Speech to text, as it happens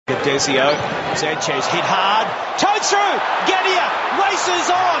Desio. Sanchez hit hard. Towed through. Genia races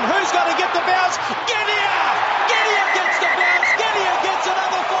on. Who's going to get the bounce? Genia! Genia gets the bounce. Genia gets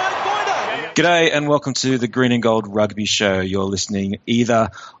another 5-pointer. G'day and welcome to the Green and Gold Rugby Show. You're listening either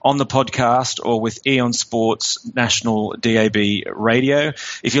on the podcast or with Eon Sports National DAB radio.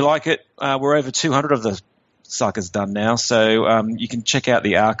 If you like it, we're over 200 of the suckers done now, so you can check out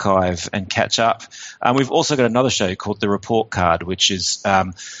the archive and catch up. We've also got another show called The Report Card, which is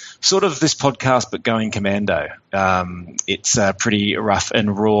sort of this podcast but going commando. It's pretty rough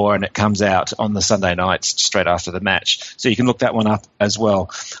and raw, and it comes out on the Sunday nights straight after the match, so you can look that one up as well.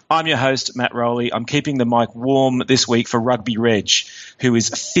 I'm your host, Matt Rowley. I'm keeping the mic warm this week for Rugby Reg, who is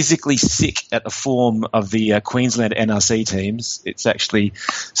physically sick at the form of the Queensland NRC teams. It's actually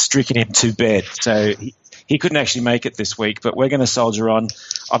stricken him to bed, so he couldn't actually make it this week, but we're going to soldier on.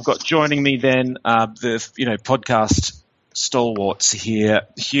 I've got joining me then the podcast stalwarts here.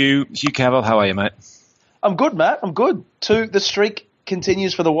 Hugh Cavill, how are you, mate? I'm good, Matt. I'm good. The streak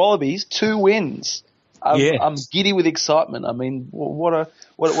continues for the Wallabies. 2 wins. I'm giddy with excitement. I mean, what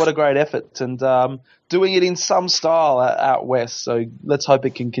a great effort, and doing it in some style out west. So let's hope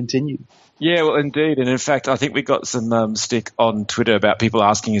it can continue. Yeah, well, indeed, and in fact, I think we got some stick on Twitter about people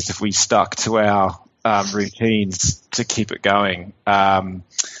asking us if we stuck to our routines to keep it going.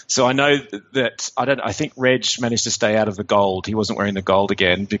 So I know that I think Reg managed to stay out of the gold. He wasn't wearing the gold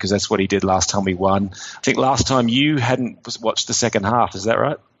again because that's what he did last time we won. I think last time you hadn't watched the second half. Is that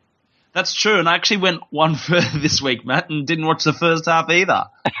right? That's true, and I actually went one further this week, Matt, and didn't watch the first half either.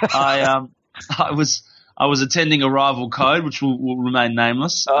 I was attending a rival code, which will remain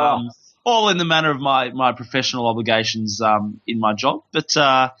nameless. All in the manner of my professional obligations in my job, but.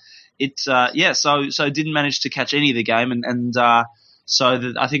 So didn't manage to catch any of the game, and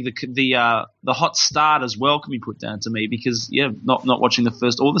so I think the hot start as well can be put down to me because not watching the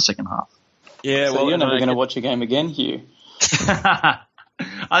first or the second half. Yeah, so you're never going to watch a game again, Hugh.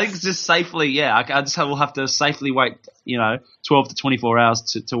 I think it's just safely. Yeah, I just will have to safely wait 12 to 24 hours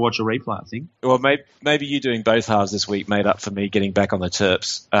to watch a replay, I think. Well, maybe you doing both halves this week made up for me getting back on the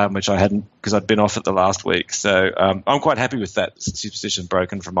Terps, which I hadn't because I'd been off it the last week. So I'm quite happy with that superstition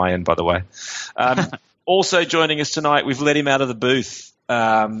broken from my end, by the way. Also joining us tonight, we've let him out of the booth.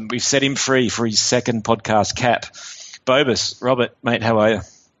 We've set him free for his second podcast cap. Bobus, Robert, mate, how are you?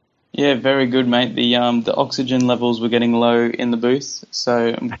 Yeah, very good, mate. The oxygen levels were getting low in the booth,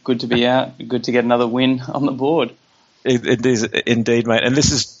 so good to be out. Good to get another win on the board. It is indeed, mate. And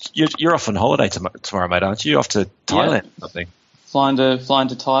this is you're off on holiday tomorrow, mate, aren't you? You're off to Thailand or something? Flying to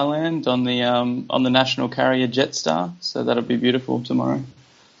Thailand on the national carrier Jetstar, so that'll be beautiful tomorrow.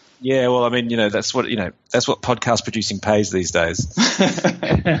 Yeah, well, I mean, that's what podcast producing pays these days.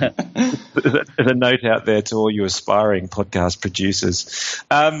 There's a note out there to all you aspiring podcast producers.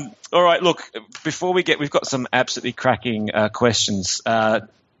 All right, look, before we've got some absolutely cracking questions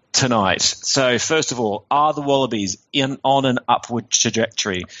tonight. So first of all, are the Wallabies on an upward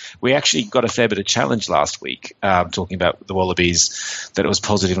trajectory? We actually got a fair bit of challenge last week talking about the Wallabies, that it was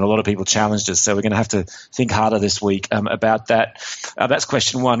positive, and a lot of people challenged us. So we're going to have to think harder this week about that. That's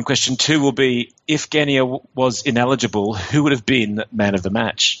question one. Question two will be, if Genia was ineligible, who would have been man of the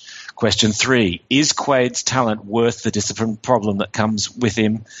match? Question three, is Quade's talent worth the discipline problem that comes with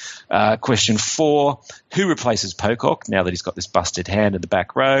him? Question four, who replaces Pocock now that he's got this busted hand in the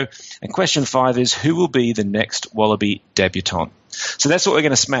back row? And question five is, who will be the next Wallaby debutant? So that's what we're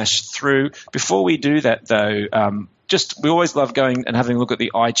going to smash through. Before we do that, though, we always love going and having a look at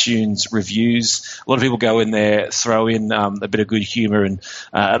the iTunes reviews. A lot of people go in there, throw in a bit of good humour and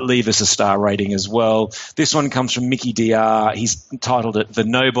leave us a star rating as well. This one comes from Mickey DR. He's titled it The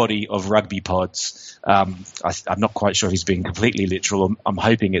Nobody of Rugby Pods. I'm not quite sure if he's being completely literal. I'm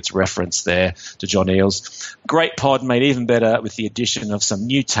hoping it's reference there to John Eales. Great pod, made even better with the addition of some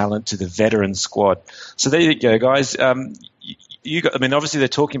new talent to the veteran squad. So there you go, guys. Obviously they're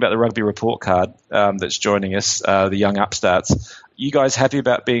talking about the rugby report card that's joining us, the young upstarts. You guys happy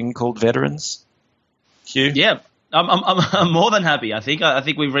about being called veterans? Hugh? Yeah, I'm more than happy. I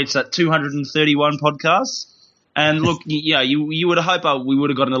think we've reached that 231 podcasts. And look, you would hope we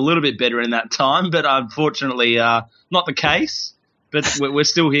would have gotten a little bit better in that time, but unfortunately not the case. But we're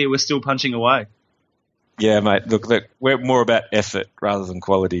still here. We're still punching away. Yeah, mate. Look, we're more about effort rather than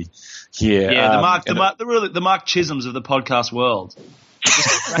quality here. Yeah, the Mark Chisholms of the podcast world,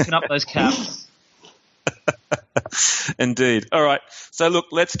 just racking up those caps. Indeed. All right. So look,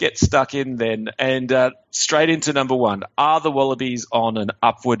 let's get stuck in then, and straight into number one. Are the Wallabies on an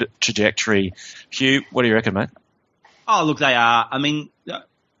upward trajectory? Hugh, what do you reckon, mate? Oh, look, they are. I mean,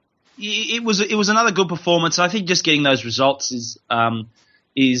 it was another good performance. I think just getting those results is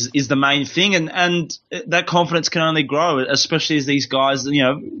is the main thing, and that confidence can only grow, especially as these guys,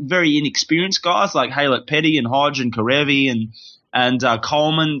 very inexperienced guys like Haylett Petty and Hodge and Karevi and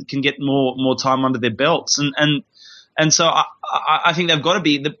Coleman can get more time under their belts, and so I think they've got to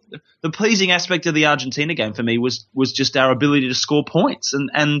be the pleasing aspect of the Argentina game for me was just our ability to score points,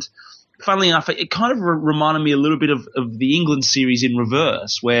 and funnily enough, it kind of reminded me a little bit of the England series in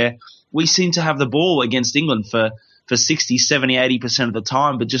reverse, where we seem to have the ball against England for 60, 70, 80% of the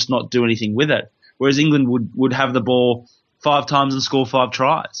time, but just not do anything with it. Whereas England would have the ball 5 times and score 5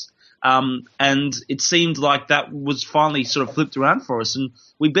 tries. And it seemed like that was finally sort of flipped around for us. And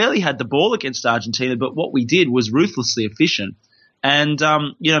we barely had the ball against Argentina, but what we did was ruthlessly efficient and,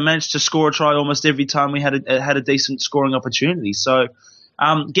 managed to score a try almost every time we had a decent scoring opportunity. So,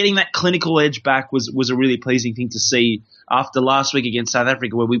 getting that clinical edge back was a really pleasing thing to see after last week against South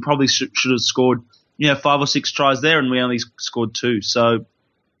Africa, where we probably should have scored 5 or 6 tries there, and we only scored 2. So,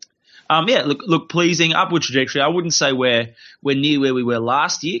 look, pleasing upward trajectory. I wouldn't say we're near where we were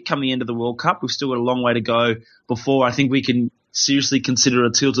last year come the end of the World Cup. We've still got a long way to go before I think we can seriously consider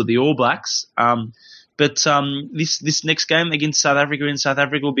a tilt of the All Blacks. But this next game against South Africa in South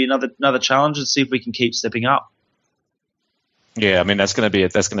Africa will be another challenge, and see if we can keep stepping up. Yeah, I mean that's going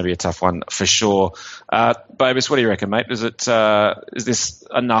to be a tough one for sure. Babis, what do you reckon, mate? Is this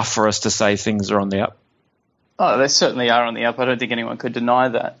enough for us to say things are on the up? Oh, they certainly are on the up. I don't think anyone could deny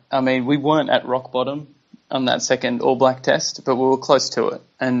that. I mean, we weren't at rock bottom on that second All Black test, but we were close to it.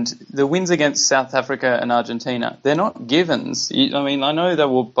 And the wins against South Africa and Argentina, they're not givens. I mean, I know they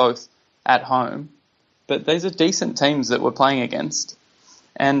were both at home, but these are decent teams that we're playing against.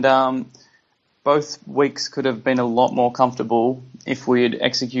 And both weeks could have been a lot more comfortable if we had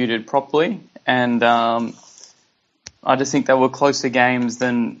executed properly. And I just think they were closer games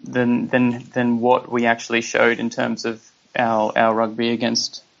than what we actually showed in terms of our rugby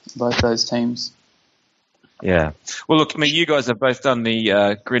against both those teams. Yeah. Well, look, I mean, you guys have both done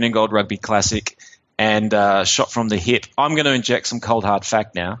the Green and Gold Rugby Classic and shot from the hip. I'm going to inject some cold hard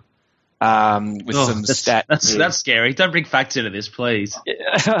fact now. With some stats. That's scary. Don't bring facts into this, please.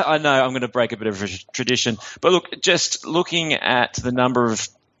 I know. I'm going to break a bit of a tradition. But look, just looking at the number of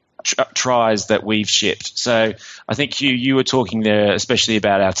tries that we've shipped. So I think you were talking there especially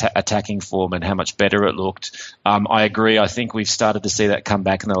about our attacking form and how much better it looked. I agree. I think we've started to see that come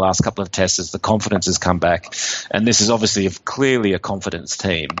back in the last couple of tests as the confidence has come back. And this is obviously clearly a confidence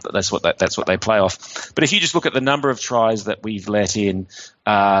team. That's what they play off. But if you just look at the number of tries that we've let in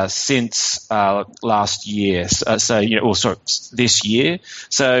since last year, this year.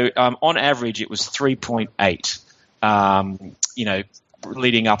 So on average, it was 3.8.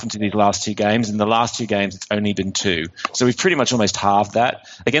 Leading up into these last 2 games. In the last 2 games, it's only been 2. So we've pretty much almost halved that.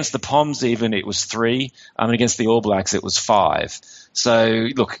 Against the Poms, even, it was 3. And against the All Blacks, it was 5. So,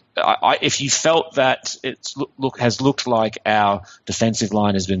 look, if you felt that it has looked like our defensive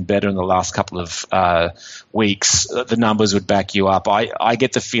line has been better in the last couple of weeks, the numbers would back you up. I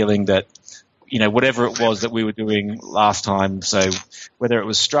get the feeling that whatever it was that we were doing last time, so whether it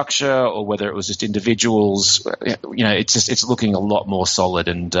was structure or whether it was just individuals, it's looking a lot more solid.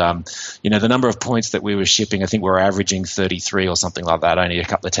 And, the number of points that we were shipping, I think we were averaging 33 or something like that only a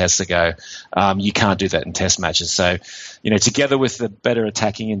couple of tests ago. You can't do that in test matches. So, together with the better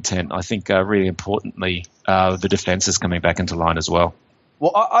attacking intent, I think really importantly, the defense is coming back into line as well.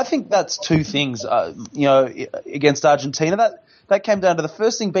 Well, I think that's 2 things, against Argentina. That came down to the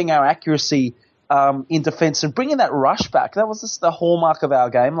first thing being our accuracy in defence and bringing that rush back. That was the hallmark of our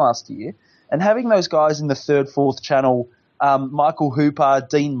game last year. And having those guys in the 3rd, 4th channel, Michael Hooper,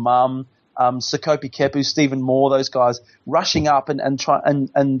 Dean Mumm, Sekope Kepu, Stephen Moore, those guys rushing up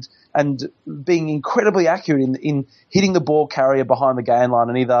and being incredibly accurate in hitting the ball carrier behind the gain line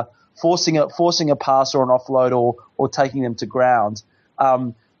and either forcing a pass or an offload or taking them to ground.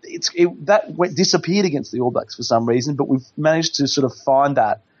 That disappeared against the All Blacks for some reason, but we've managed to sort of find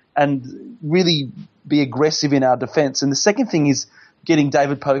that and really be aggressive in our defence. And the second thing is getting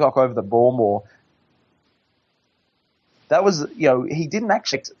David Pocock over the ball more. That was, he didn't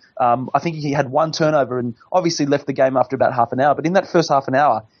actually, I think he had 1 turnover and obviously left the game after about half an hour. But in that first half an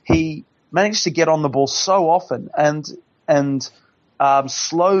hour, he managed to get on the ball so often and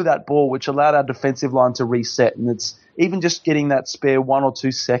slow that ball, which allowed our defensive line to reset. And it's even just getting that spare 1 or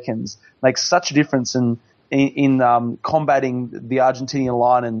 2 seconds makes such a difference in combating the Argentinian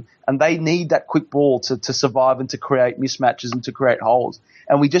line, and they need that quick ball to survive and to create mismatches and to create holes,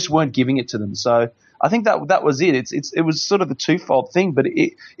 and we just weren't giving it to them. So I think that was it. It was sort of the twofold thing, but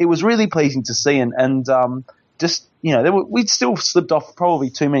it was really pleasing to see, and we'd still slipped off probably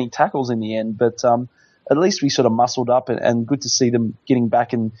too many tackles in the end, but at least we sort of muscled up, and good to see them getting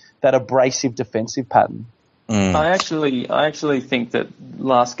back in that abrasive defensive pattern. I actually think that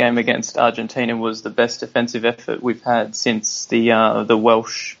last game against Argentina was the best defensive effort we've had since the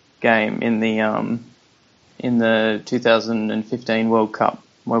Welsh game in the 2015 World Cup,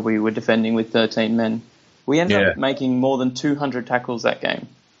 where we were defending with 13 men. We ended up making more than 200 tackles that game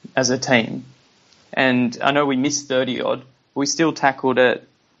as a team. And I know we missed 30 odd. We still tackled at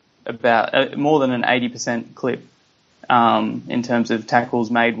about more than an 80% clip in terms of tackles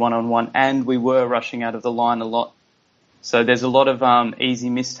made one-on-one, and we were rushing out of the line a lot. So there's a lot of easy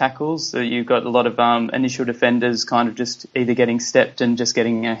missed tackles. So you've got a lot of initial defenders kind of just either getting stepped and just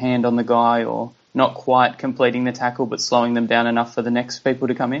getting a hand on the guy, or not quite completing the tackle but slowing them down enough for the next people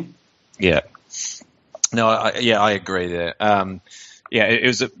to come in. Yeah. No, I agree there. It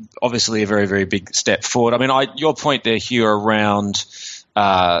was obviously a very, very big step forward. I mean, your point there, Hugh, around,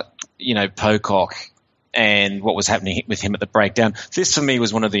 Pocock and what was happening with him at the breakdown. This, for me,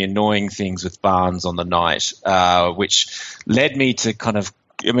 was one of the annoying things with Barnes on the night, which led me to kind of,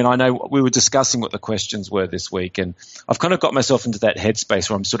 I know we were discussing what the questions were this week, and I've kind of got myself into that headspace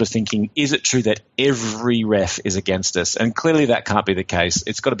where I'm sort of thinking, is it true that every ref is against us? And clearly that can't be the case.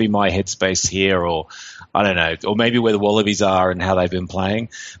 It's got to be my headspace here, or I don't know, or maybe where the Wallabies are and how they've been playing.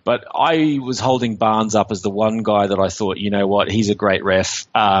 But I was holding Barnes up as the one guy that I thought, you know what, he's a great ref,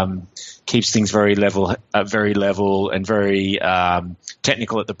 keeps things very level and very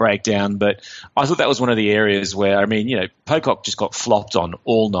technical at the breakdown. But I thought that was one of the areas where, Pocock just got flopped on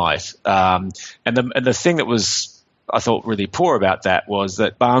all night. And the thing that was, I thought, really poor about that was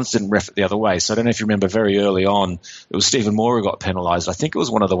that Barnes didn't ref it the other way. So I don't know if you remember, very early on, it was Stephen Moore who got penalised. I think it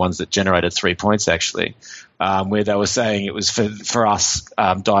was one of the ones that generated 3 points, actually, where they were saying it was for us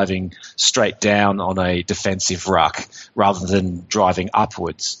diving straight down on a defensive ruck rather than driving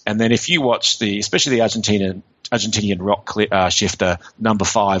upwards. And then if you watch especially the Argentinian rock shifter, number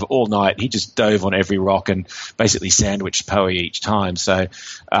 5, all night, he just dove on every rock and basically sandwiched Poey each time. So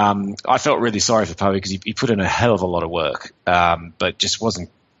I felt really sorry for Poey because he put in a hell of a lot of work, but just wasn't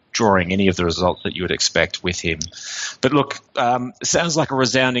drawing any of the results that you would expect with him. But look, sounds like a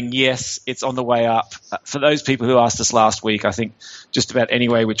resounding yes, it's on the way up. For those people who asked us last week, I think just about any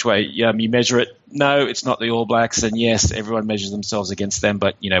way, which way you measure it, no, it's not the All Blacks, and yes, everyone measures themselves against them,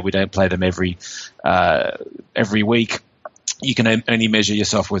 but we don't play them every week. You can only measure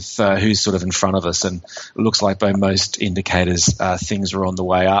yourself with who's sort of in front of us, and it looks like by most indicators things are on the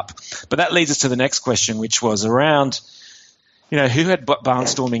way up. But that leads us to the next question, which was around who had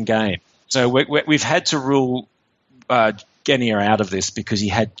barnstorming game. So we've had to rule Genia out of this because he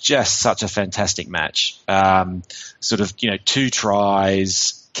had just such a fantastic match. 2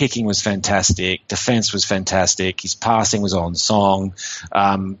 tries, kicking was fantastic, defense was fantastic, his passing was on song.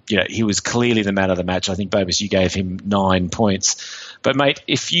 He was clearly the man of the match. I think, Bobus, you gave him 9 points. But mate,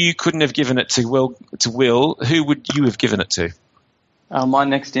 if you couldn't have given it to Will, who would you have given it to? My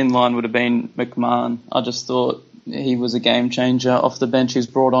next in line would have been McMahon. I just thought he was a game changer off the bench. He was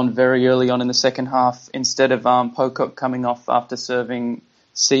brought on very early on in the second half. Instead of Pocock coming off after serving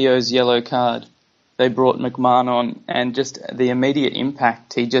Co's yellow card, they brought McMahon on, and just the immediate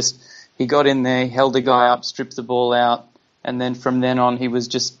impact. He got in there, held a guy up, stripped the ball out, and then from then on he was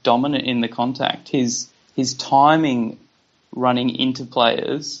just dominant in the contact. His timing running into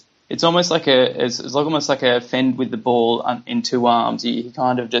players, it's almost like a fend with the ball in 2 arms. He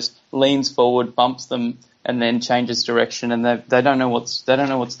kind of just leans forward, bumps them, and then changes direction, and they don't know what's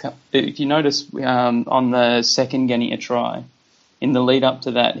coming. If you notice on the second Genia try, in the lead up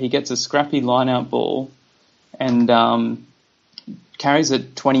to that, he gets a scrappy line-out ball and carries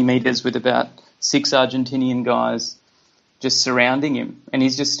it 20 metres with about 6 Argentinian guys just surrounding him, and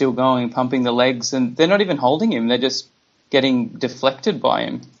he's just still going, pumping the legs, and they're not even holding him, they're just getting deflected by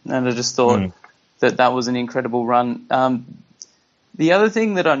him. And I just thought that was an incredible run. The other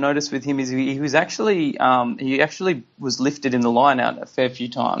thing that I noticed with him is he actually was lifted in the line-out a fair few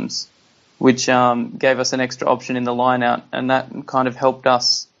times, which gave us an extra option in the line-out, and that kind of helped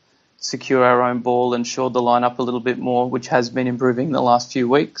us secure our own ball and shored the line up a little bit more, which has been improving the last few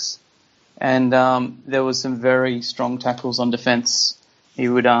weeks. And there was some very strong tackles on defence. He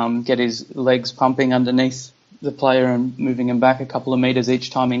would get his legs pumping underneath the player and moving him back a couple of metres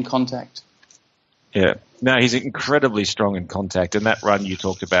each time in contact. Yeah. No, he's incredibly strong in contact, and that run you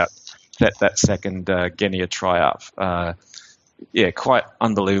talked about, that second Genia try-up, quite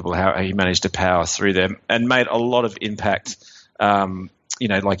unbelievable how he managed to power through them and made a lot of impact,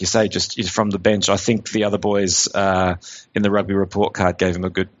 like you say, just from the bench. I think the other boys in the Rugby Report card gave him a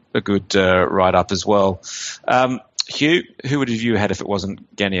good write-up as well. Hugh, who would you have had if it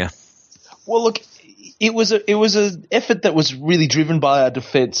wasn't Genia? Well, look, it was an effort that was really driven by our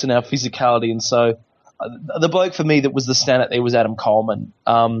defence and our physicality, and so the bloke for me that was the standout there was Adam Coleman.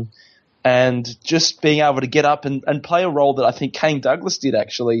 And just being able to get up and play a role that I think Kane Douglas did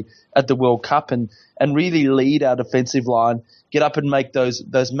actually at the World Cup and really lead our defensive line, get up and make those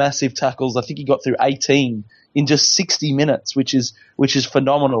massive tackles. I think he got through 18 in just 60 minutes, which is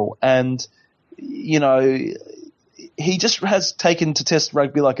phenomenal. And, you know, he just has taken to test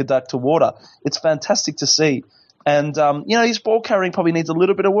rugby like a duck to water. It's fantastic to see. And, you know, his ball carrying probably needs a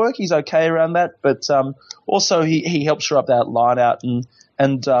little bit of work. He's okay around that. But also he helps shore up that line out.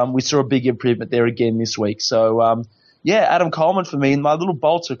 And we saw a big improvement there again this week. So, yeah, Adam Coleman for me, and my little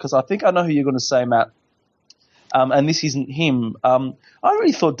bolter, because I think I know who you're going to say, Matt, and this isn't him. I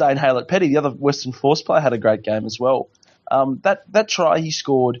really thought Dane Haylett-Petty, the other Western Force player, had a great game as well. That try he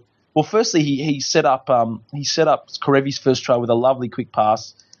scored, well, firstly, he set up Karevi's first try with a lovely quick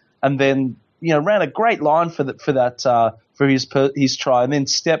pass, and then, you know, ran a great line for his try, and then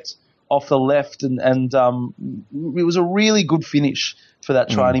stepped off the left, and it was a really good finish for that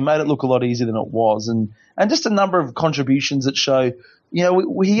try, and he made it look a lot easier than it was, and just a number of contributions that show, you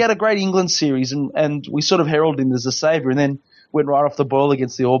know, he had a great England series, and we sort of heralded him as a saviour, and then went right off the boil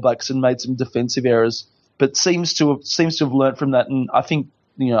against the All Blacks and made some defensive errors, but seems to have learnt from that, and I think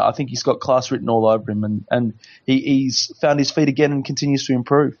he's got class written all over him, and he's found his feet again and continues to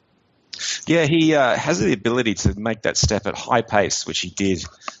improve. Yeah, he has the ability to make that step at high pace, which he did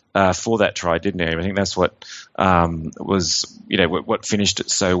for that try, didn't he? I think that's what was, you know, what finished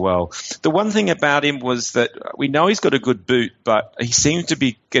it so well. The one thing about him was that we know he's got a good boot, but he seemed to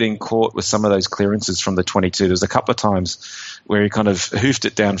be getting caught with some of those clearances from the 22. There was a couple of times where he kind of hoofed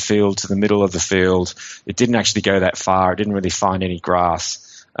it downfield to the middle of the field. It didn't actually go that far. It didn't really find any grass.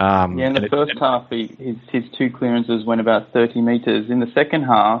 In the first half, his two clearances went about 30 metres. In the second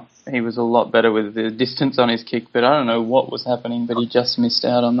half, he was a lot better with the distance on his kick, but I don't know what was happening, but he just missed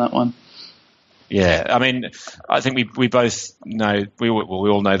out on that one. Yeah, I mean, I think we both know, we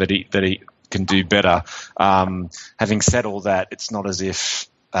all know that he can do better. Having said all that, it's not as if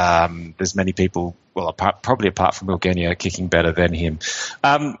there's many people, well, probably apart from Will Genia, kicking better than him.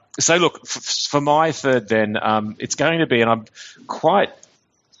 So look, for my third then, it's going to be, and I'm quite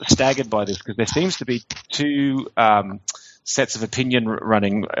staggered by this because there seems to be two sets of opinion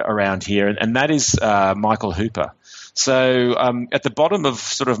running around here, and that is Michael Hooper. So at the bottom of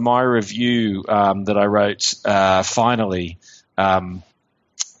sort of my review that I wrote finally on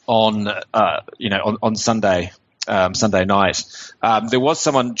Sunday night, there was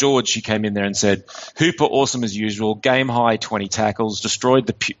someone, George, who came in there and said, Hooper awesome as usual, game high 20 tackles, destroyed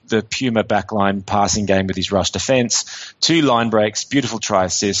the Puma backline passing game with his rush defence, 2 line breaks, beautiful try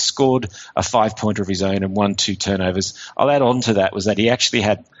assist, scored a 5-pointer of his own and 1-2 turnovers. I'll add on to that was that he actually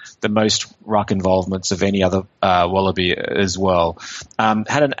had the most ruck involvements of any other Wallaby as well.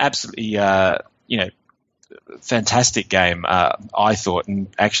 Had an absolutely fantastic game, I thought, and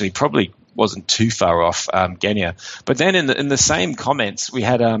actually probably wasn't too far off Genia. But then in the same comments, we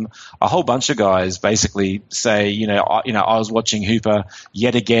had a whole bunch of guys basically say, I was watching Hooper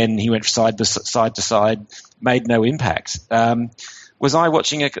yet again. He went side to side, made no impact. Was I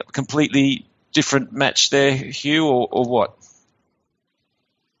watching a completely different match there, Hugh, or what?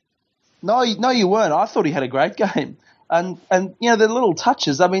 No, you weren't. I thought he had a great game. And the little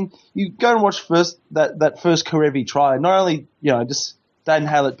touches. I mean, you go and watch that first Karevi try. Not only, just Dane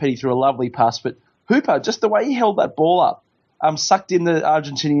Haylett-Petty threw a lovely pass, but Hooper, just the way he held that ball up, sucked in the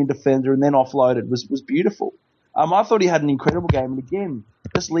Argentinian defender and then offloaded was beautiful. I thought he had an incredible game. And again,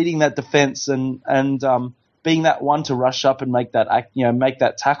 just leading that defence and being that one to rush up and make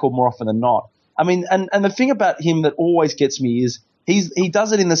that tackle more often than not. I mean, and the thing about him that always gets me is he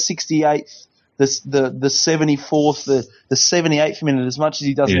does it in the 68th, the 74th, the 78th minute as much as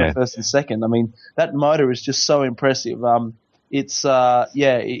he does in the first and second. I mean, that motor is just so impressive. It's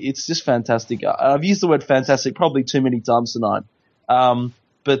just fantastic. I've used the word fantastic probably too many times tonight. And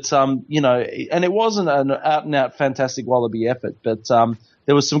it wasn't an out and out fantastic Wallaby effort, but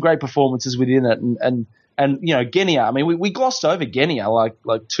there was some great performances within it. And Genia, I mean, we glossed over Genia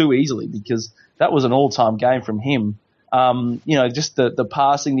like too easily because that was an all-time game from him. Just the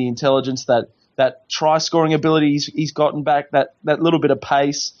passing, the intelligence, that try-scoring ability he's gotten back, that little bit of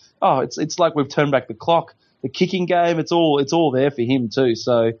pace. Oh, it's like we've turned back the clock. The kicking game, it's all there for him too.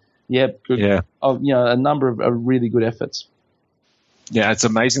 So, good. Yeah. A number of really good efforts. Yeah, it's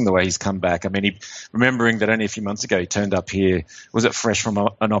amazing the way he's come back. I mean, remembering that only a few months ago he turned up here, was it fresh from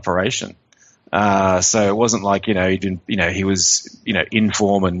an operation? So it wasn't like, he didn't, he was, in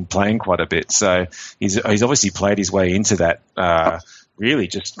form and playing quite a bit. So he's obviously played his way into that, really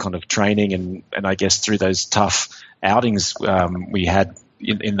just kind of training and I guess through those tough outings we had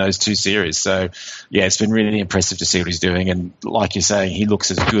in those two series. So, yeah, it's been really impressive to see what he's doing. And like you're saying, he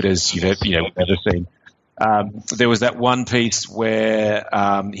looks as good as you've ever seen. There was that one piece where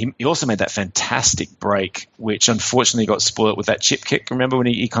he also made that fantastic break, which unfortunately got spoilt with that chip kick. Remember when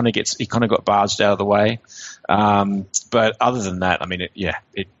he kind of got barged out of the way? But other than that, I mean,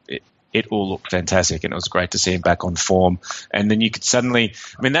 it all looked fantastic, and it was great to see him back on form. And then you could suddenly,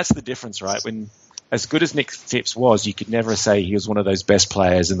 I mean, that's the difference, right? When as good as Nick Phipps was, you could never say he was one of those best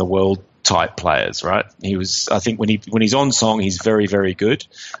players in the world type players, right? He was, I think when he's on song, he's very, very good,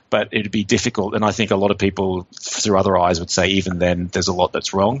 but it'd be difficult. And I think a lot of people through other eyes would say even then there's a lot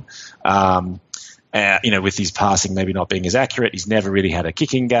that's wrong. With his passing maybe not being as accurate, he's never really had a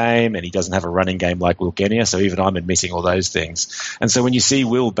kicking game, and he doesn't have a running game like Will Genia. So even I'm admitting all those things. And so when you see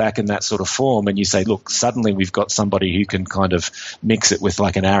Will back in that sort of form, and you say, look, suddenly we've got somebody who can kind of mix it with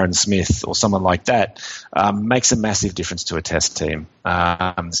like an Aaron Smith or someone like that, makes a massive difference to a Test team.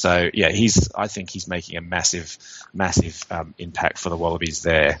 So yeah, I think he's making a massive impact for the Wallabies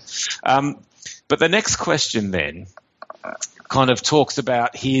there. But the next question then kind of talks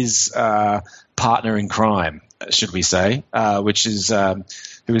about his partner in crime, should we say, which is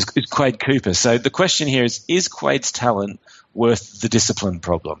who is Quade Cooper. So the question here is Quade's talent worth the discipline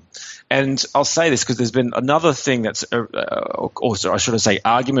problem? And I'll say this because there's been another thing that's also, I should say,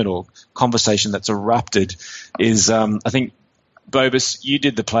 argument or conversation that's erupted is I think, Bobus, you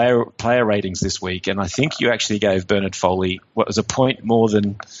did the player ratings this week, and I think you actually gave Bernard Foley what was a point more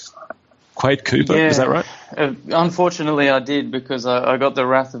than Quade Cooper, yeah, is that right? Unfortunately, I did, because I got the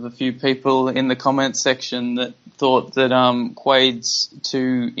wrath of a few people in the comments section that thought that Quade's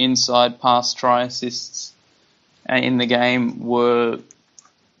 2 inside pass try assists in the game were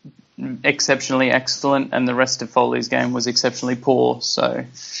exceptionally excellent, and the rest of Foley's game was exceptionally poor. So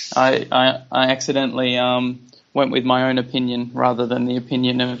I accidentally went with my own opinion rather than the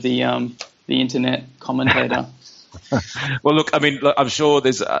opinion of the internet commentator. Well, look, I mean, I'm sure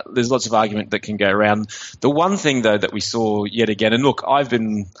there's lots of argument that can go around. The one thing, though, that we saw yet again, and look, I've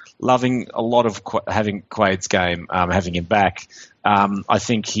been loving a lot of having Quade's game, having him back. I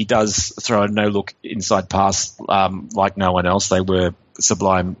think he does throw a no-look inside pass like no one else. They were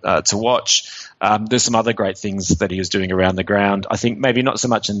sublime to watch. There's some other great things that he was doing around the ground. I think maybe not so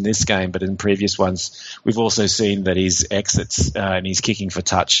much in this game, but in previous ones, we've also seen that his exits and his kicking for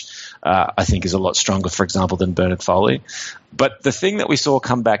touch, I think, is a lot stronger, for example, than Bernard Foley. But the thing that we saw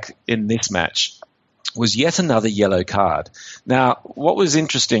come back in this match was yet another yellow card. Now, what was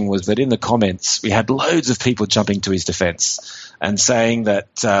interesting was that in the comments, we had loads of people jumping to his defense and saying that,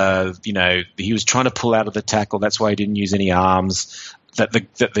 he was trying to pull out of the tackle. That's why he didn't use any arms. That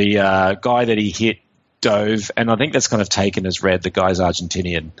the guy that he hit dove, and I think that's kind of taken as read. The guy's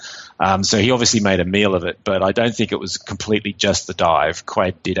Argentinian, so he obviously made a meal of it. But I don't think it was completely just the dive.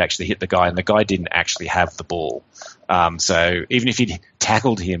 Quade did actually hit the guy, and the guy didn't actually have the ball. So even if he'd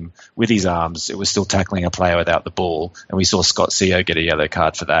tackled him with his arms, it was still tackling a player without the ball, and we saw Scott Seo get a yellow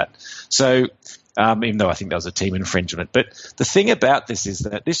card for that. So even though I think that was a team infringement. But the thing about this is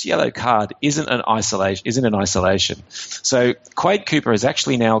that this yellow card isn't in isolation. So Quade Cooper has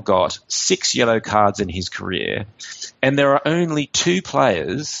actually now got 6 yellow cards in his career, and there are only 2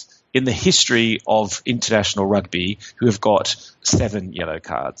 players in the history of international rugby who have got 7 yellow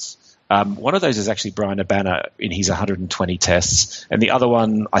cards. One of those is actually Brian Abana in his 120 tests, and the other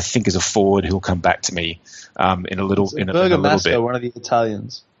one I think is a forward who'll come back to me in a little bit. Bergamasco, one of the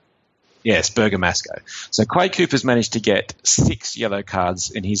Italians. Yes, Bergamasco. So Quade Cooper's managed to get 6 yellow cards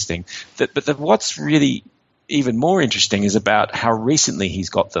in his thing. But what's really even more interesting is about how recently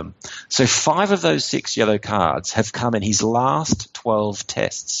he's got them. So 5 of those 6 yellow cards have come in his last 12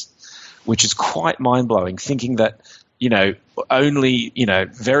 tests, which is quite mind-blowing, thinking that, only,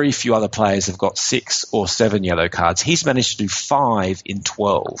 very few other players have got 6 or 7 yellow cards. He's managed to do 5 in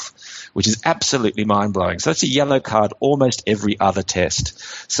 12, which is absolutely mind-blowing. So that's a yellow card almost every other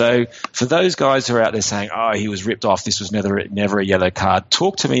test. So for those guys who are out there saying, oh, he was ripped off, this was never a yellow card,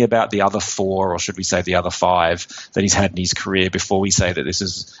 talk to me about the other 4, or should we say the other 5, that he's had in his career before we say that this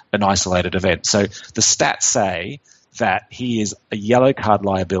is an isolated event. So the stats say that he is a yellow card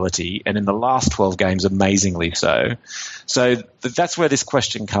liability, and in the last 12 games, amazingly so. So that's where this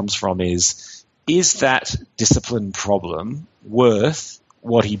question comes from is that discipline problem worth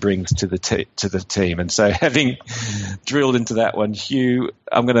what he brings to the team? And so having drilled into that one, Hugh,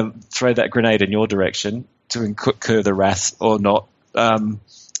 I'm going to throw that grenade in your direction to incur the wrath or not.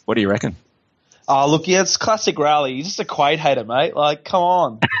 What do you reckon? Oh, look, yeah, it's classic rally. You're just a Quade hater, mate. Like, come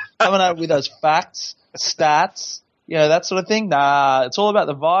on. Coming out with those facts, stats, that sort of thing. Nah, it's all about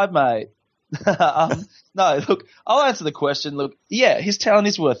the vibe, mate. No, look, I'll answer the question. Look, yeah, his talent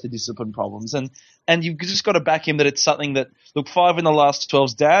is worth the discipline problems, and you've just got to back him that it's something that, look, 5 in the last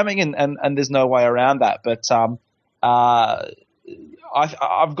 12's damning, and there's no way around that. But I've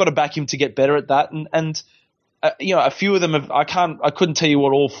got to back him to get better at that, and a few of them I couldn't tell you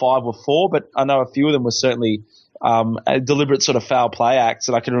what all 5 were for, but I know a few of them were certainly a deliberate sort of foul play acts,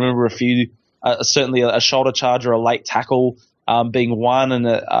 and I can remember a few, certainly a shoulder charge or a late tackle being one,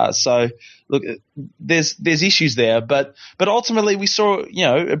 and so look, there's issues there, but ultimately we saw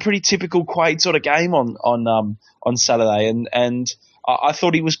a pretty typical Quade sort of game on Saturday, and I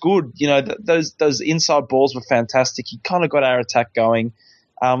thought he was good. Those inside balls were fantastic. He kind of got our attack going.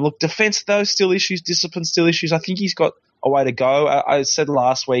 Look, defense though, still issues. Discipline, still issues. I think he's got a way to go. I said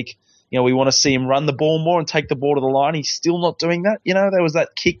last week, we want to see him run the ball more and take the ball to the line. He's still not doing that. There was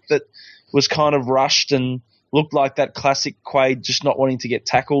that kick that was kind of rushed and looked like that classic Quade just not wanting to get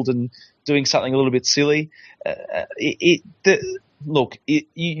tackled and doing something a little bit silly. You're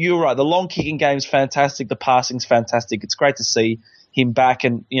right. The long kicking game's fantastic. The passing's fantastic. It's great to see him back,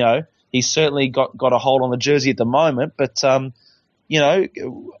 and he's certainly got a hold on the jersey at the moment. But there are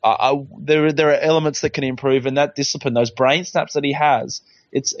elements that can improve, and that discipline, those brain snaps that he has,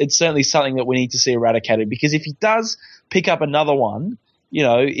 it's certainly something that we need to see eradicated. Because if he does pick up another one,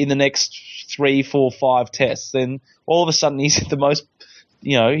 in the next 3, 4, 5 tests, then all of a sudden he's the most,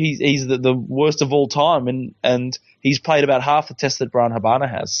 he's the worst of all time, and he's played about half the tests that Brian Habana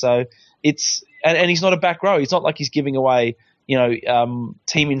has. So and he's not a back row. He's not like he's giving away,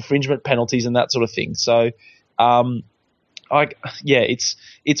 team infringement penalties and that sort of thing. So,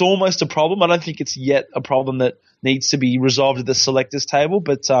 it's almost a problem. I don't think it's yet a problem that needs to be resolved at the selectors table,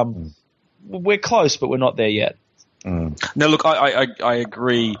 but we're close, but we're not there yet. No, look, I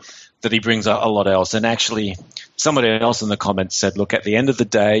agree that he brings a lot else. And actually, somebody else in the comments said, look, at the end of the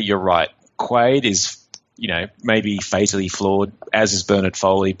day, you're right. Quade is, maybe fatally flawed, as is Bernard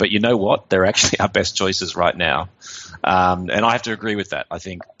Foley. But you know what? They're actually our best choices right now. And I have to agree with that. I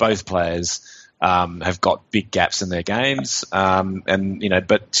think both players have got big gaps in their games.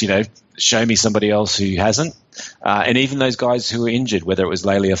 Show me somebody else who hasn't. And even those guys who were injured, whether it was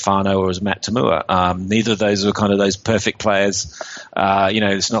Leali'ifano or it was Matt Tamua, neither of those were kind of those perfect players.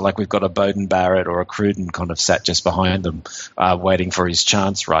 It's not like we've got a Bowden Barrett or a Cruden kind of sat just behind them waiting for his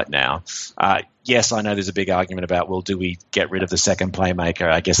chance right now. Yes, I know there's a big argument about, well, do we get rid of the second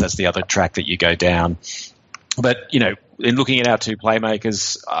playmaker? I guess that's the other track that you go down. But, in looking at our two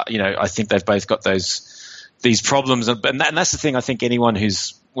playmakers, I think they've both got these problems. And that's the thing, I think anyone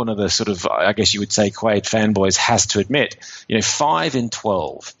who's one of the sort of, I guess you would say, Quade fanboys has to admit, 5 in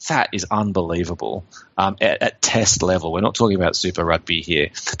 12, that is unbelievable at test level. We're not talking about Super Rugby here.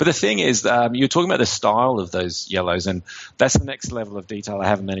 But the thing is, you're talking about the style of those yellows, and that's the next level of detail I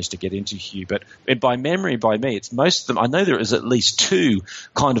haven't managed to get into, Hugh. But by memory, by me, it's most of them. I know there is at least 2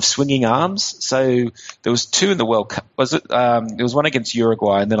 kind of swinging arms. So there was 2 in the World Cup. There was one against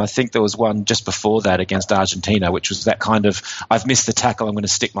Uruguay, and then I think there was one just before that against Argentina, which was that kind of, I've missed the tackle, I'm going to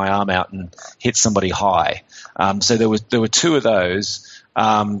stick my arm out and hit somebody high. So there were 2 of those.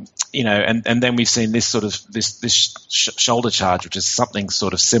 And then we've seen this sort of this shoulder charge, which is something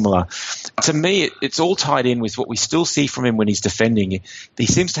sort of similar. To me, it's all tied in with what we still see from him when he's defending. He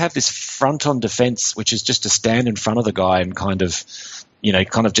seems to have this front on defense, which is just to stand in front of the guy and kind of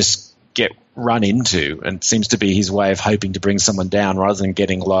just get run into, and seems to be his way of hoping to bring someone down rather than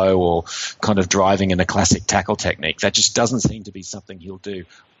getting low or kind of driving in a classic tackle technique. That just doesn't seem to be something he'll do.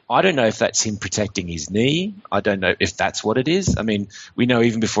 I don't know if that's him protecting his knee. I don't know if that's what it is. I mean, we know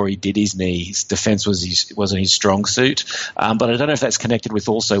even before he did his knee, his defense wasn't his strong suit. But I don't know if that's connected with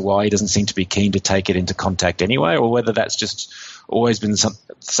also why he doesn't seem to be keen to take it into contact anyway, or whether that's just always been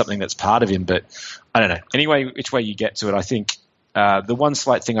something that's part of him. But I don't know. Anyway, which way you get to it, I think the one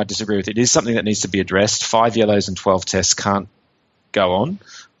slight thing I disagree with, it is something that needs to be addressed. 5 yellows and 12 tests can't go on.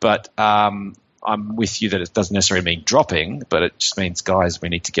 But I'm with you that it doesn't necessarily mean dropping, but it just means, guys, we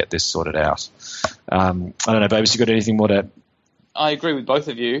need to get this sorted out. I don't know, Babes, you got anything more to... I agree with both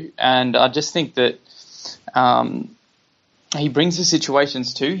of you, and I just think that he brings the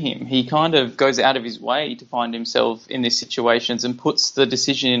situations to him. He kind of goes out of his way to find himself in these situations and puts the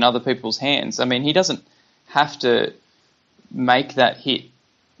decision in other people's hands. I mean, he doesn't have to make that hit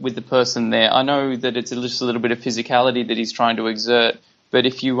with the person there. I know that it's just a little bit of physicality that he's trying to exert. But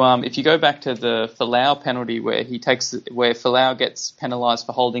if you go back to the Folau penalty where Folau gets penalised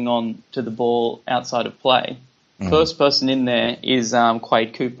for holding on to the ball outside of play, first person in there is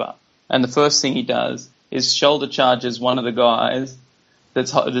Quade Cooper, and the first thing he does is shoulder charges one of the guys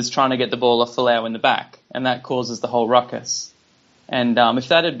that's trying to get the ball off Folau in the back, and that causes the whole ruckus. And if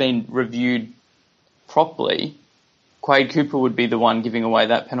that had been reviewed properly, Quade Cooper would be the one giving away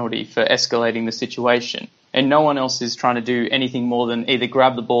that penalty for escalating the situation. And no one else is trying to do anything more than either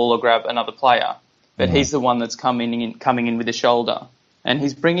grab the ball or grab another player. But he's the one that's coming in with the shoulder. And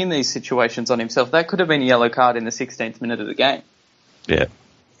he's bringing these situations on himself. That could have been a yellow card in the 16th minute of the game. Yeah.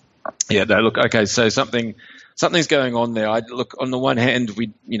 Yeah, no, look, okay, so something's going on there. Look, on the one hand,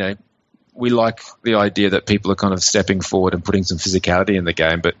 we like the idea that people are kind of stepping forward and putting some physicality in the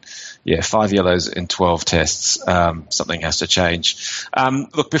game, but yeah, 5 yellows in 12 tests, something has to change.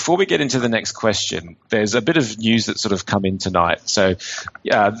 Look, before we get into the next question, there's a bit of news that's sort of come in tonight. So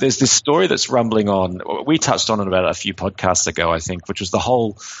yeah, there's this story that's rumbling on. We touched on it about a few podcasts ago, I think, which was the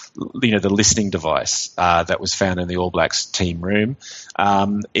whole, the listening device that was found in the All Blacks team room.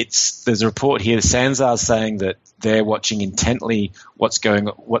 There's a report here, Sanzar's saying that they're watching intently what's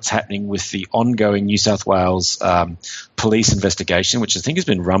happening with the ongoing New South Wales police investigation, which I think has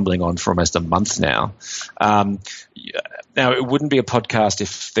been rumbling on for almost a month now. Now, it wouldn't be a podcast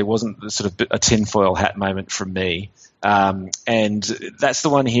if there wasn't sort of a tinfoil hat moment from me. And that's the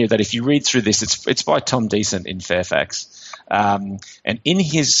one here that if you read through this, it's by Tom Decent in Fairfax. And in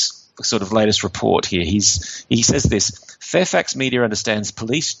his sort of latest report here, he says this: Fairfax media understands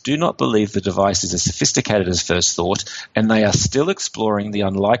police do not believe the device is as sophisticated as first thought, and they are still exploring the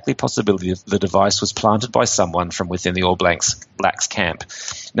unlikely possibility that the device was planted by someone from within the All Blacks camp.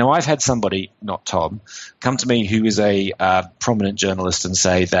 Now, I've had somebody, not Tom, come to me who is a prominent journalist and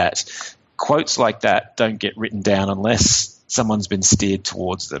say that quotes like that don't get written down unless someone's been steered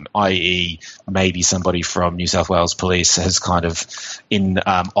towards them, i.e. maybe somebody from New South Wales Police has kind of in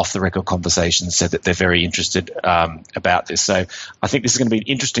off-the-record conversations said that they're very interested about this. So I think this is going to be an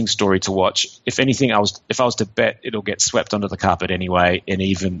interesting story to watch. If anything, if I was to bet, it'll get swept under the carpet anyway,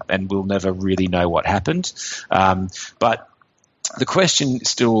 and we'll never really know what happened. But the question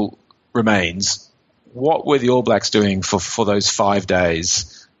still remains, what were the All Blacks doing for those 5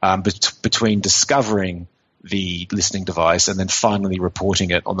 days between discovering the listening device and then finally reporting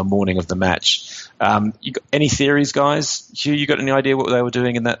it on the morning of the match? You got any theories, guys? Hugh, you got any idea what they were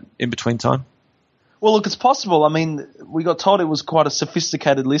doing in that in-between time? Well, look, it's possible. I mean, we got told it was quite a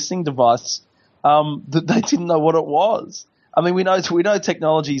sophisticated listening device, that they didn't know what it was. I mean, we know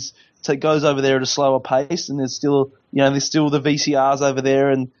technology goes over there at a slower pace, and there's still the VCRs over there,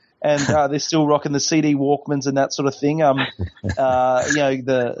 and they're still rocking the CD Walkmans and that sort of thing.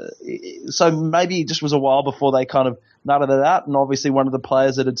 So maybe it just was a while before they kind of nutted it out. And obviously one of the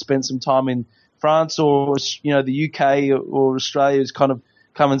players that had spent some time in France or, the UK or Australia has kind of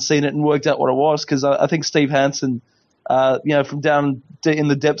come and seen it and worked out what it was. Because I think Steve Hansen, from down in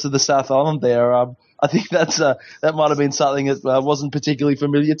the depths of the South Island there, I think that might have been something that wasn't particularly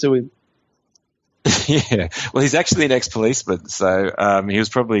familiar to him. Yeah, well, he's actually an ex-policeman, so he was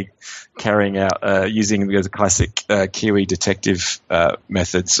probably carrying out using the classic Kiwi detective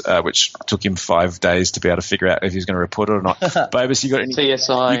methods, which took him 5 days to be able to figure out if he was going to report it or not. Babus, you got any?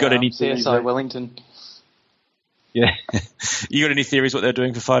 CSI. You got any? CSI Wellington. Yeah, you got any theories what they're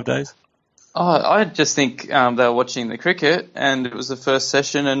doing for 5 days? Oh, I just think they were watching the cricket, and it was the first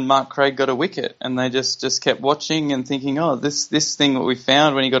session, and Mark Craig got a wicket, and they just kept watching and thinking, oh, this thing that we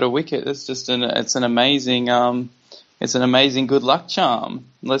found when he got a wicket, it's an amazing good luck charm.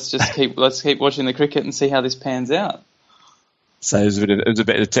 Let's keep watching the cricket and see how this pans out. So there's a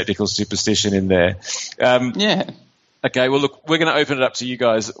bit of technical superstition in there. Yeah. Okay, well, look, we're going to open it up to you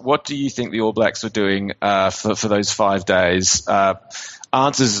guys. What do you think the All Blacks were doing for those 5 days?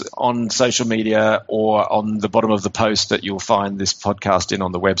 Answers on social media or on the bottom of the post that you'll find this podcast in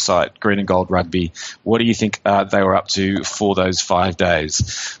on the website, Green and Gold Rugby. What do you think they were up to for those 5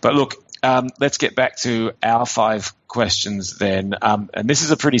 days? But look, let's get back to our 5 questions then. And this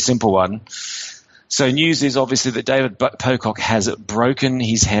is a pretty simple one. So news is obviously that David Pocock has broken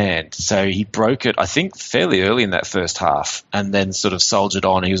his hand. So he broke it, I think, fairly early in that first half and then sort of soldiered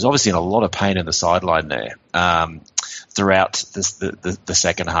on. He was obviously in a lot of pain in the sideline there throughout the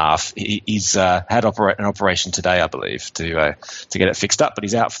second half. He's had an operation today, I believe, to get it fixed up, but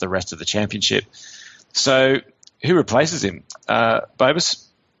he's out for the rest of the championship. So who replaces him? Babus?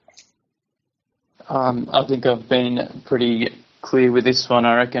 I think I've been pretty clear with this one.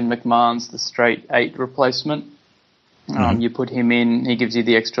 I reckon McMahon's the straight 8 replacement. You put him in, he gives you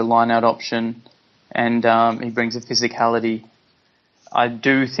the extra line-out option, and he brings a physicality. I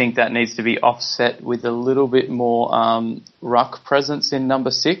do think that needs to be offset with a little bit more ruck presence in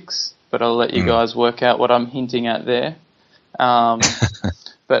number 6, but I'll let you guys work out what I'm hinting at there.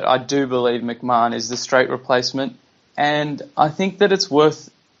 But I do believe McMahon is the straight replacement, and I think that it's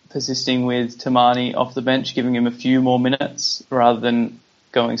worth persisting with Tamani off the bench, giving him a few more minutes rather than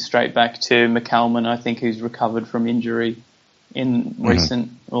going straight back to McCalman, I think, who's recovered from injury in recent,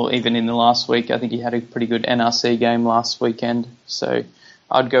 or even in the last week. I think he had a pretty good NRC game last weekend. So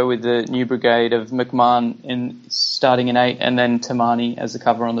I'd go with the new brigade of McMahon starting in 8 and then Tamani as a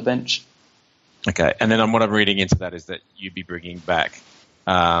cover on the bench. Okay, and then what I'm reading into that is that you'd be bringing back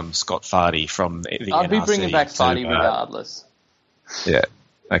Scott Fardy from the NRC. I'd be bringing back Fardy regardless. Yeah,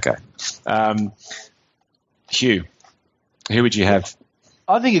 okay. Hugh, who would you have?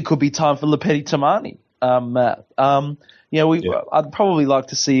 I think it could be time for Lopeti Tamani, Matt. I'd probably like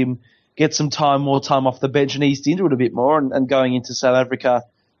to see him get more time off the bench and eased into it a bit more. And going into South Africa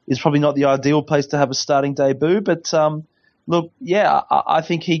is probably not the ideal place to have a starting debut. But I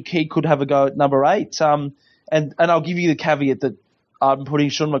think he could have a go at number 8. And I'll give you the caveat that I'm putting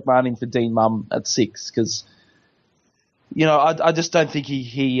Sean McMahon in for Dean Mumm at 6 because, I just don't think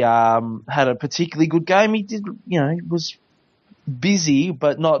he had a particularly good game. He did, he was busy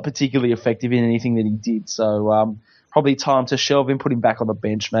but not particularly effective in anything that he did. So probably time to shelve him, put him back on the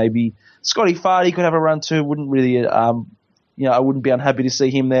bench maybe. Scotty Fardy could have a run too. Wouldn't really, I wouldn't be unhappy to see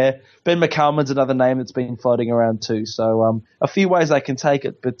him there. Ben McCalman's another name that's been floating around too. So a few ways they can take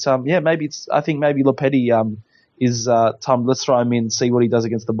it. But I think maybe Lopeti is time. Let's throw him in and see what he does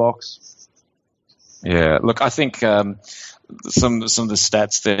against the Box. Yeah, look, I think some of the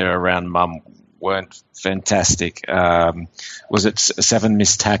stats there around Mumm weren't fantastic. Was it 7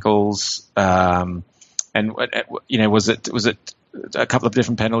 missed tackles? And was it a couple of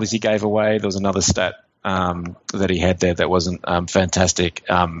different penalties he gave away? There was another stat that he had there that wasn't fantastic.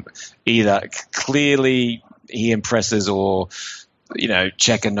 Either clearly he impresses, or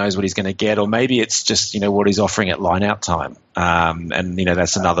Cheika knows what he's going to get, or maybe it's just what he's offering at line-out time. And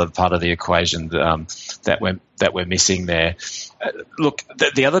that's another part of the equation that we're missing there. Look,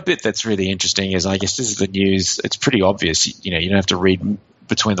 the other bit that's really interesting is, I guess this is the news. It's pretty obvious. You don't have to read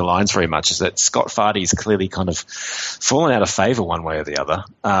between the lines very much, is that Scott Fardy's clearly kind of fallen out of favour one way or the other.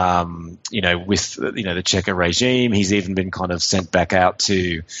 With the Cheika regime, he's even been kind of sent back out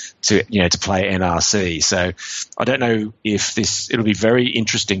to play NRC. So I don't know if it'll be very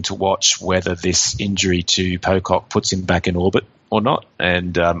interesting to watch whether this injury to Pocock puts him back in orbit or not,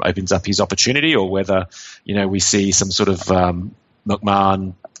 and opens up his opportunity, or whether we see some sort of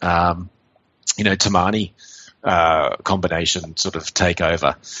McMahon, Tamani combination sort of take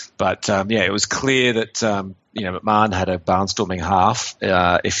over. But it was clear that McMahon had a barnstorming half.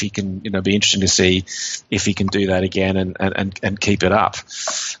 If he can, be interesting to see if he can do that again and keep it up.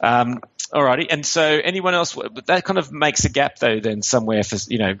 Alrighty, and so anyone else, that kind of makes a gap though then somewhere for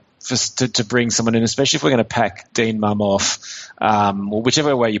to bring someone in, especially if we're going to pack Dean Mumm off, or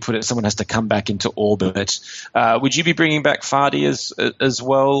whichever way you put it, someone has to come back into orbit. Would you be bringing back Fardy as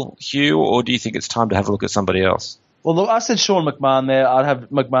well, Hugh, or do you think it's time to have a look at somebody else? Well, look, I said Sean McMahon there. I'd have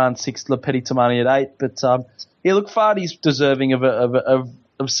McMahon 6, Lopeti Tamani at 8. But Fardy's deserving of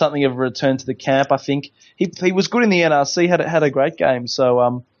something of a return to the camp. I think he was good in the NRC, had a great game.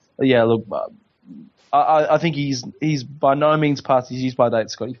 So I think he's by no means past his use by date,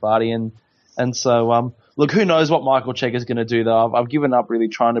 Scotty Fardy, and so who knows what Michael Cheika's going to do though. I've given up really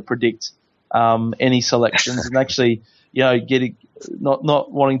trying to predict any selections, and actually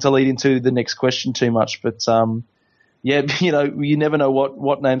not wanting to lead into the next question too much, but you never know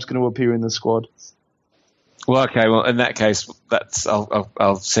what name's going to appear in the squad. Well, okay. Well, in that case,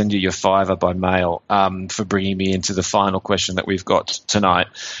 I'll send you your $5 by mail for bringing me into the final question that we've got tonight,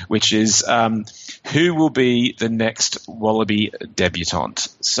 which is who will be the next Wallaby debutant?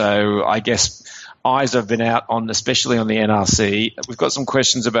 So I guess eyes have been out on, especially on the NRC. We've got some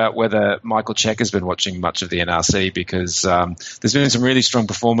questions about whether Michael Cheika's been watching much of the NRC, because there's been some really strong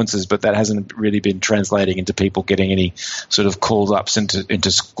performances, but that hasn't really been translating into people getting any sort of called ups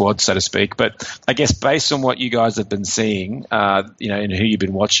into squads, so to speak. But I guess based on what you guys have been seeing, and who you've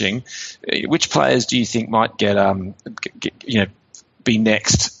been watching, which players do you think might be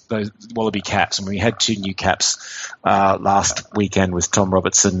next? Those Wallaby caps. I mean, we had 2 new caps last weekend with Tom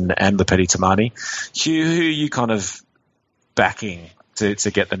Robertson and Lopeti Tamani. Hugh, who are you kind of backing to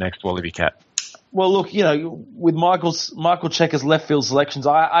get the next Wallaby cap? Well, look, with Michael Cheika's left field selections,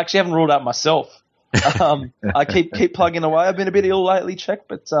 I actually haven't ruled out myself. I keep plugging away. I've been a bit ill lately, Cheik,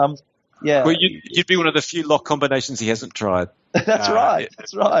 but yeah. Well, you'd be one of the few lock combinations he hasn't tried. That's right.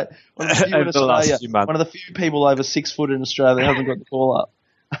 That's right. One of the few people over 6 foot in Australia that hasn't got the call up.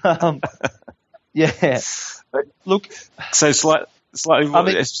 Yeah. Look. So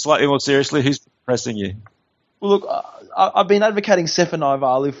slightly more seriously, who's pressing you? Well, look, I've been advocating Sefa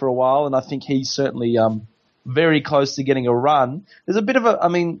Naivalu for a while, and I think he's certainly very close to getting a run. There's a bit of a, I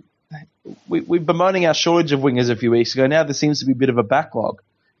mean, we're bemoaning our shortage of wingers a few weeks ago. Now there seems to be a bit of a backlog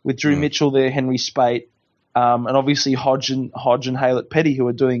with Drew Mitchell there, Henry Spate, and obviously Hodge and Haylett Petty, who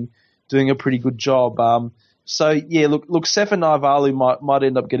are doing a pretty good job. So yeah, look, Sefa Naivalu might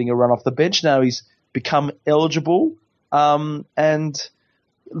end up getting a run off the bench now. He's become eligible, and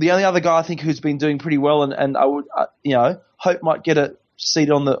the only other guy I think who's been doing pretty well, and I would hope might get a seat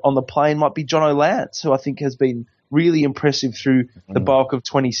on the plane might be Jono Lance, who I think has been really impressive through the bulk of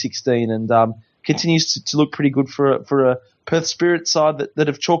 2016 and continues to look pretty good for a Perth Spirit side that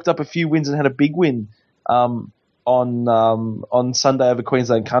have chalked up a few wins and had a big win on Sunday over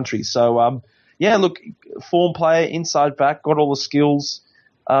Queensland Country. So yeah, look, form player, inside back, got all the skills.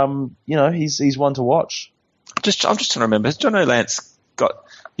 He's one to watch. I'm just trying to remember. Has Jono Lance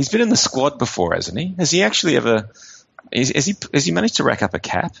he's been in the squad before, hasn't he? Has he actually ever? Has he managed to rack up a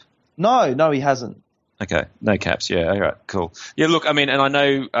cap? No, he hasn't. Okay, no caps. Yeah, all right, cool. Yeah, look, I mean, and I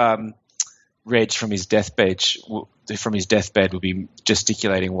know Reg from his deathbed will be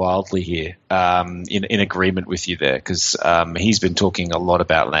gesticulating wildly here, in agreement with you there, because he's been talking a lot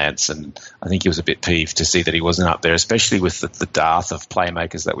about Lance, and I think he was a bit peeved to see that he wasn't up there, especially with the dearth of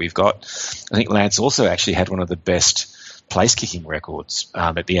playmakers that we've got. I think Lance also actually had one of the best place kicking records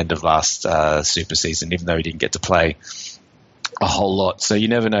at the end of last Super season, even though he didn't get to play a whole lot. So you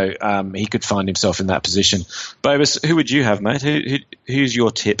never know. He could find himself in that position. Bobus, who would you have, mate? Who's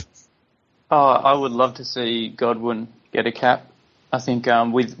your tip? Oh, I would love to see Godwin get a cap. I think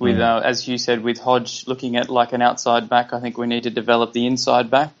as you said, with Hodge looking at like an outside back, I think we need to develop the inside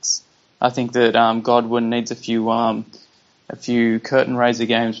backs. I think that Godwin needs a few curtain raiser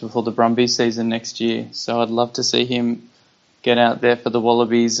games before the Brumbies season next year. So I'd love to see him get out there for the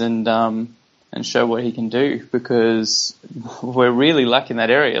Wallabies and show what he can do, because we're really lacking that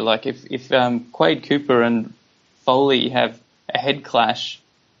area. Like if Quade Cooper and Foley have a head clash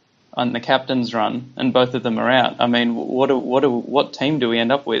on the captain's run and both of them are out, I mean, what team do we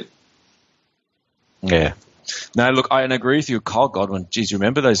end up with? Yeah. No, look, I agree with you, Kyle Godwin. Geez,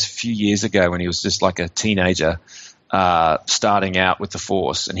 remember those few years ago when he was just like a teenager starting out with the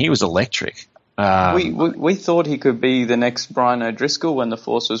Force, and he was electric. We thought he could be the next Brian O'Driscoll when the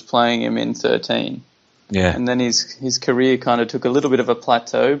Force was playing him in 13. Yeah. And then his career kind of took a little bit of a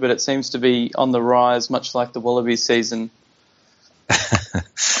plateau, but it seems to be on the rise, much like the Wallabies season.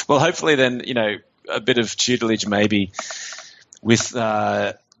 Well, hopefully then, a bit of tutelage maybe with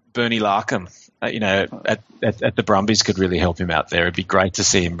Bernie Larkham, at the Brumbies could really help him out there. It'd be great to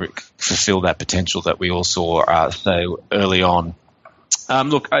see him fulfill that potential that we all saw so early on.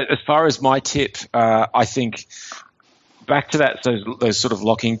 Look, as far as my tip, I think back to those sort of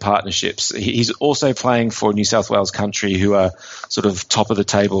locking partnerships. He's also playing for New South Wales Country, who are sort of top of the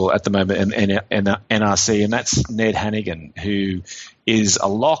table at the moment in NRC, and that's Ned Hannigan, who is a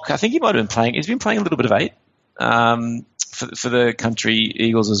lock. I think he might have been playing. He's been playing a little bit of 8 for the Country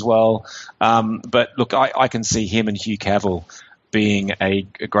Eagles as well. But look, I can see him and Hugh Cavill being a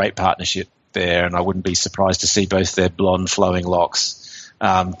great partnership there, and I wouldn't be surprised to see both their blonde flowing locks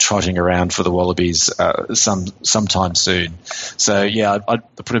trotting around for the Wallabies sometime soon. So yeah,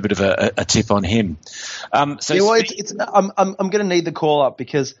 I'd put a bit of a tip on him. I'm going to need the call up,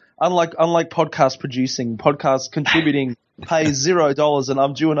 because unlike podcast contributing pays $0, and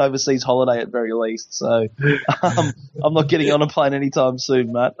I'm due an overseas holiday at very least. So I'm not getting on a plane anytime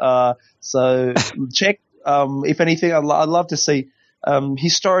soon, Matt. So check if anything. I'd love to see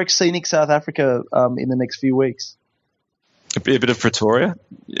historic scenic South Africa in the next few weeks. A bit of Pretoria?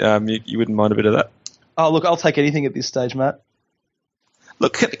 You wouldn't mind a bit of that? Oh, look, I'll take anything at this stage, Matt.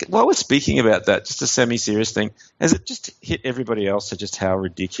 Look, while we're speaking about that, just a semi-serious thing, has it just hit everybody else to just how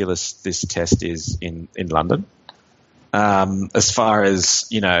ridiculous this test is in London? As far as,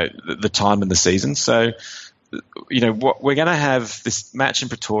 the time in the season. So, we're going to have this match in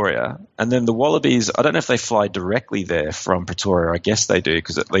Pretoria, and then the Wallabies, I don't know if they fly directly there from Pretoria. I guess they do,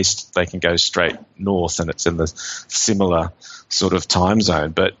 because at least they can go straight north and it's in the similar sort of time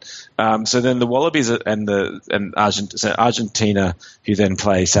zone. But so then the Wallabies and Argentina, who then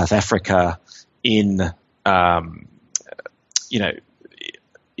play South Africa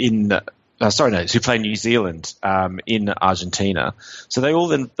who play New Zealand in Argentina. So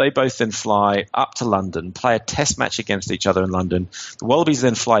they both then fly up to London, play a test match against each other in London. The Wallabies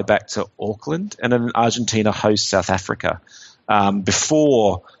then fly back to Auckland, and then Argentina hosts South Africa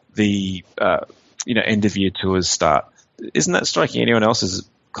before the end of year tours start. Isn't that striking anyone else as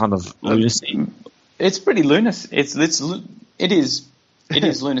kind of lunacy? It's pretty lunacy. It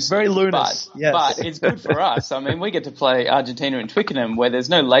is lunacy. Very lunacy. But it's good for us. I mean, we get to play Argentina in Twickenham, where there's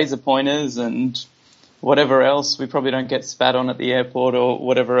no laser pointers and whatever else, we probably don't get spat on at the airport or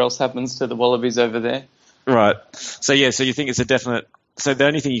whatever else happens to the Wallabies over there. Right. So you think it's a definite. So the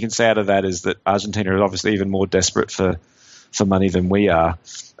only thing you can say out of that is that Argentina is obviously even more desperate for money than we are.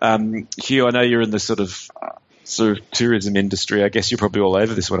 Hugh, I know you're in the sort of tourism industry. I guess you're probably all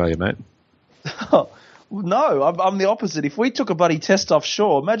over this one, are you, mate? No, I'm the opposite. If we took a bloody test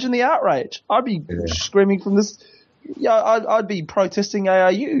offshore, imagine the outrage. I'd be screaming from this. Yeah, I'd be protesting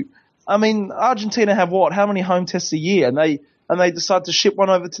ARU. I mean, Argentina have what? How many home tests a year? And they decide to ship one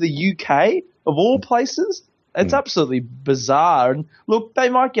over to the UK of all places. It's absolutely bizarre. And look, they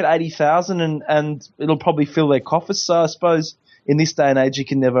might get 80,000 and it'll probably fill their coffers. So I suppose in this day and age, you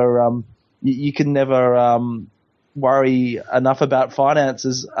can never worry enough about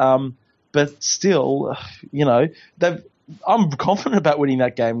finances. But still, I'm confident about winning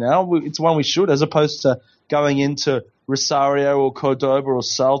that game now. It's one we should, as opposed to going into Rosario or Cordoba or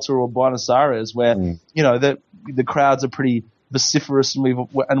Salta or Buenos Aires, where the crowds are pretty vociferous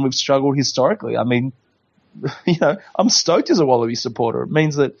and we've struggled historically. I mean, I'm stoked as a Wallaby supporter. It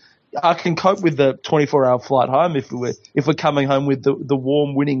means that I can cope with the 24-hour flight home if we're coming home with the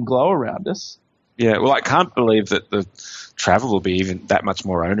warm, winning glow around us. Yeah, well, I can't believe that the travel will be even that much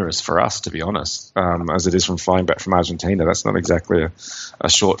more onerous for us, to be honest, as it is from flying back from Argentina. That's not exactly a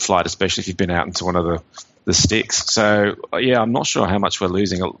short flight, especially if you've been out into one of the sticks. So, yeah, I'm not sure how much we're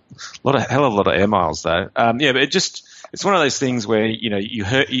losing. Hell of a lot of air miles, though. But it's one of those things where, we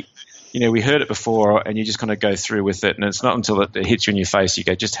heard it before and you just kind of go through with it, and it's not until it hits you in your face you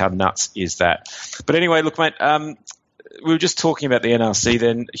go, just how nuts is that? But anyway, look, mate, we were just talking about the NRC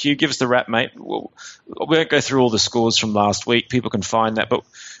then. Hugh, give us the wrap, mate. We won't go through all the scores from last week. People can find that. But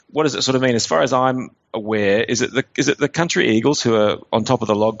what does it sort of mean? As far as I'm aware, is it the Country Eagles who are on top of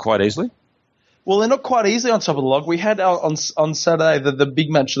the log quite easily? Well, they're not quite easily on top of the log. We had on Saturday the big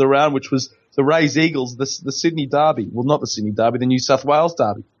match of the round, which was the Rays Eagles, the Sydney Derby. Well, not the Sydney Derby, the New South Wales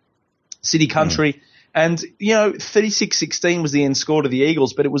Derby. City Country. And, 36-16 was the end score to the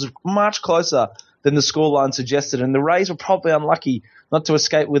Eagles, but it was much closer than the scoreline suggested. And the Rays were probably unlucky not to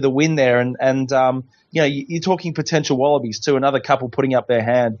escape with a win there. And you're talking potential Wallabies too, another couple putting up their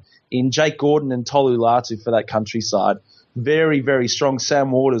hand in Jake Gordon and Tolu Latu for that Country side. Very, very strong.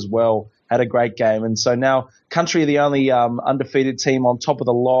 Sam Ward as well had a great game. And so now Country are the only undefeated team on top of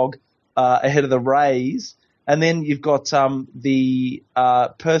the log ahead of the Rays. And then you've got the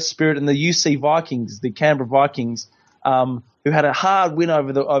Perth Spirit and the UC Vikings, the Canberra Vikings, who had a hard win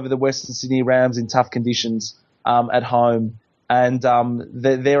over the Western Sydney Rams in tough conditions at home, and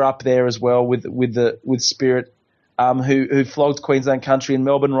they're up there as well with Spirit, who flogged Queensland Country, and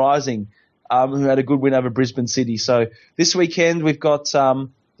Melbourne Rising, who had a good win over Brisbane City. So this weekend we've got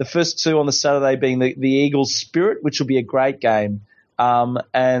the first two on the Saturday being the Eagles Spirit, which will be a great game,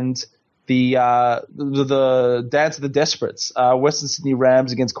 and the Dance of the Desperates, Western Sydney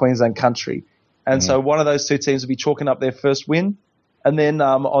Rams against Queensland Country. And so one of those two teams will be chalking up their first win. And then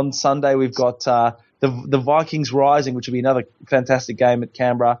on Sunday we've got the Vikings Rising, which will be another fantastic game at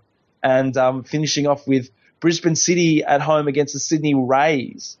Canberra. And finishing off with Brisbane City at home against the Sydney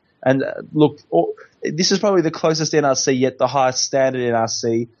Rays. And look, this is probably the closest NRC yet, the highest standard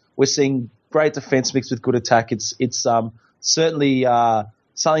NRC. We're seeing great defence mixed with good attack. It's certainly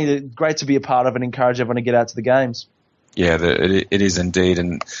something that great to be a part of and encourage everyone to get out to the games. Yeah, it is indeed.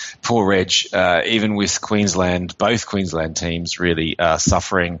 And poor Reg, even with Queensland, both Queensland teams really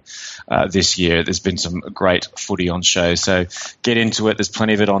suffering this year. There's been some great footy on show. So get into it. There's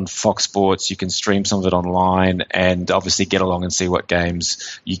plenty of it on Fox Sports. You can stream some of it online and obviously get along and see what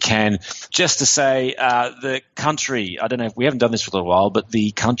games you can. Just to say, the country, I don't know if we haven't done this for a little while, but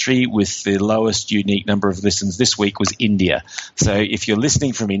the country with the lowest unique number of listens this week was India. So if you're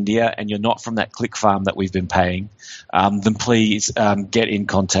listening from India and you're not from that click farm that we've been paying, then please get in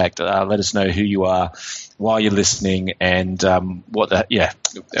contact. Let us know who you are, why you're listening, and what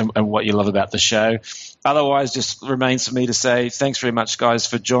you love about the show. Otherwise, just remains for me to say thanks very much, guys,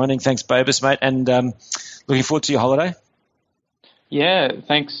 for joining. Thanks, Bobus, mate, and looking forward to your holiday. Yeah,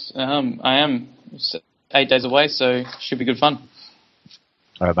 thanks. I am 8 days away, so should be good fun.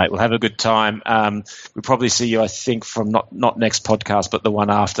 All right, mate. We'll have a good time. We'll probably see you, I think, from not next podcast, but the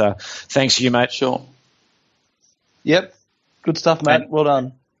one after. Thanks to you, mate. Sure. Yep. Good stuff, mate. Well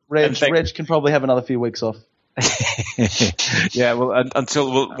done. Reg can probably have another few weeks off. Yeah, well,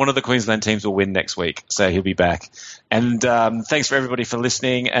 until one of the Queensland teams will win next week, so he'll be back. And thanks for everybody for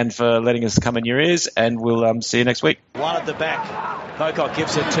listening and for letting us come in your ears, and we'll see you next week. One at the back. Pocock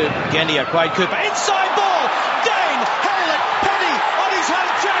gives it to Genia. Quade Cooper. Inside ball!